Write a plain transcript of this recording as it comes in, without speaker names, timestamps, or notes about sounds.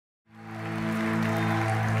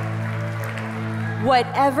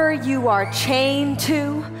Whatever you are chained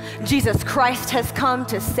to, Jesus Christ has come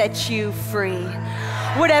to set you free.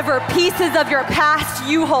 Whatever pieces of your past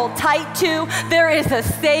you hold tight to, there is a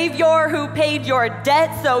Savior who paid your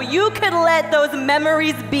debt so you can let those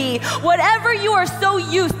memories be. Whatever you are so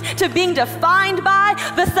used to being defined by,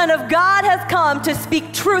 the Son of God has come to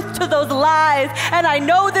speak truth to those lies. And I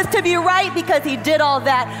know this to be right because he did all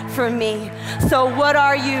that for me. So what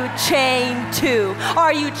are you chained to?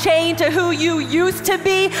 Are you chained to who you used to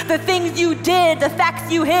be? The things you did, the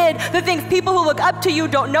facts you hid, the things people who look up to you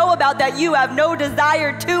don't know about that you have no desire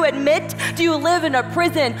to admit? Do you live in a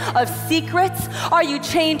prison of secrets? Are you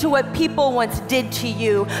chained to what people once did to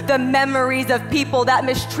you? The memories of people that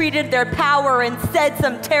mistreated their power and said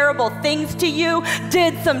some terrible things to you,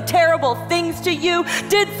 did some terrible things to you,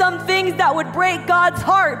 did some things that would break God's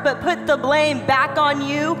heart but put the blame back on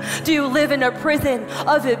you? Do you live in a prison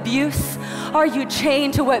of abuse? Are you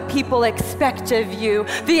chained to what people expect of you?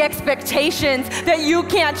 The expectations that you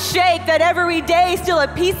can't shake, that every day steal a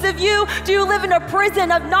piece of you? Do you live in a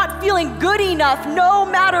prison of not feeling good enough no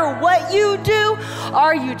matter what you do?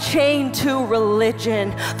 Are you chained to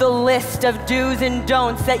religion, the list of do's and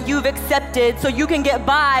don'ts that you've accepted so you can get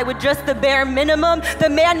by with just the bare minimum, the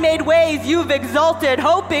man-made ways you've exalted,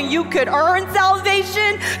 hoping you could earn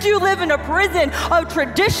salvation? Do you live in a prison of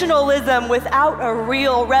traditionalism without a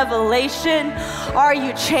real revelation? Are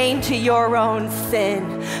you chained to your own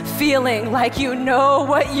sin, feeling like you know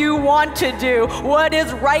what you want to do, what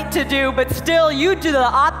is right to do, but still you do the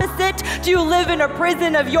opposite? Do you live in a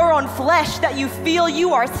prison of your own flesh that you feel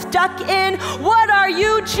you are stuck in? What are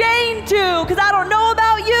you chained to? Because I don't know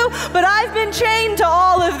about you, but I've been chained to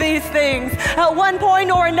all of these things. At one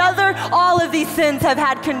point or another, all of these sins have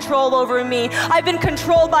had control over me. I've been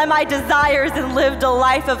controlled by my desires and lived a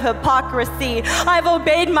life of hypocrisy. I've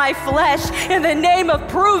obeyed my flesh in the name of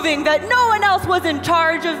proving that no one else was in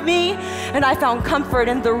charge of me. And I found comfort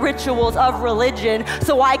in the rituals of religion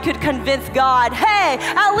so I could convince God, hey,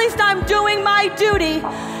 at least I'm doing my duty.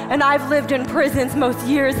 And I've lived in prisons most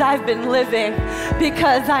years I've been living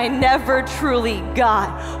because I never truly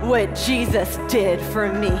got what Jesus did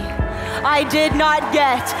for me. I did not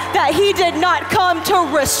get that he did not come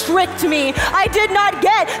to restrict me. I did not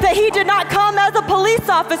get that he did not come as a police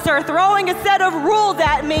officer throwing a set of rules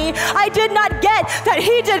at me. I did not get that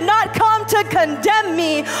he did not come to condemn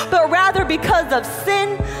me, but rather because of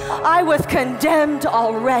sin, I was condemned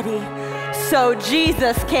already. So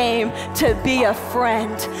Jesus came to be a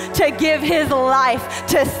friend, to give his life,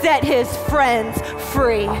 to set his friends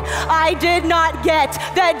free. I did not get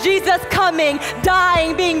that Jesus coming,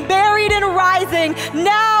 dying, being buried and rising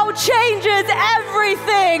now changes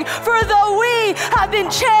everything. For though we have been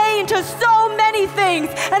chained to so many things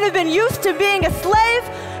and have been used to being a slave,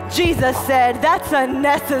 Jesus said, that's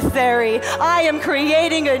unnecessary. I am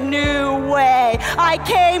creating a new way. I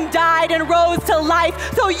came, died, and rose to life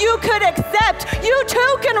so you could accept, you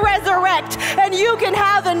too can resurrect, and you can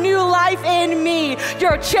have a new life in me.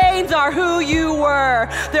 Your chains are who you were.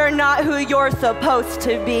 They're not who you're supposed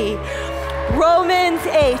to be. Romans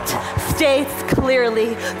 8 states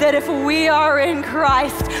clearly that if we are in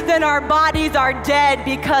Christ, then our bodies are dead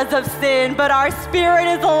because of sin, but our spirit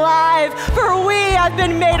is alive, for we have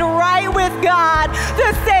been made right with God.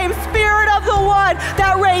 The same spirit of the one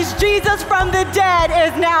that raised Jesus from the dead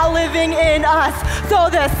is now living in us. So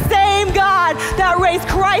the same God that raised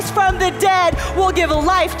Christ from the dead will give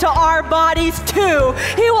life to our bodies too.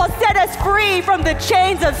 He will set us free from the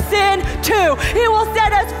chains of sin too. He will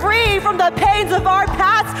set us free from the pains of our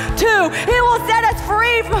past too. He will set us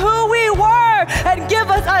free from who we were and give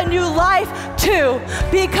us a new life too.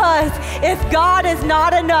 Because if God is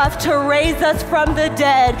not enough to raise us from the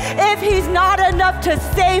dead, if he's not enough to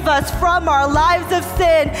save us from our lives of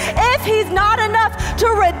sin, if he's not enough to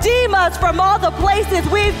redeem us from all the places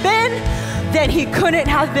we've been, then he couldn't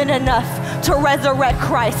have been enough to resurrect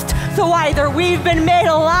Christ. So either we've been made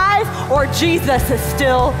alive or Jesus is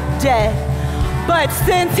still dead. But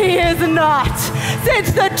since he is not,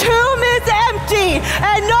 since the tomb is empty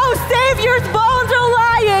and no Savior's bones are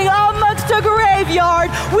lying amongst a graveyard,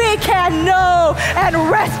 we can know and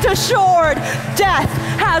rest assured death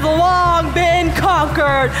has long been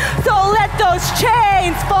conquered. So let those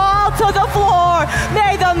chains fall to the floor.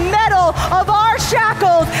 May the metal of our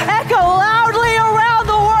shackles echo loudly around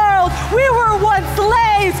the world. We were once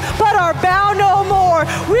slaves, but are bound no more.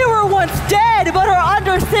 We were once dead, but are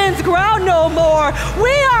under sin's ground no more.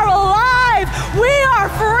 We are alive. We are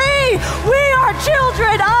free. We are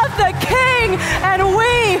children of the King, and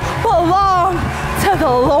we belong to the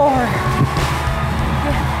Lord.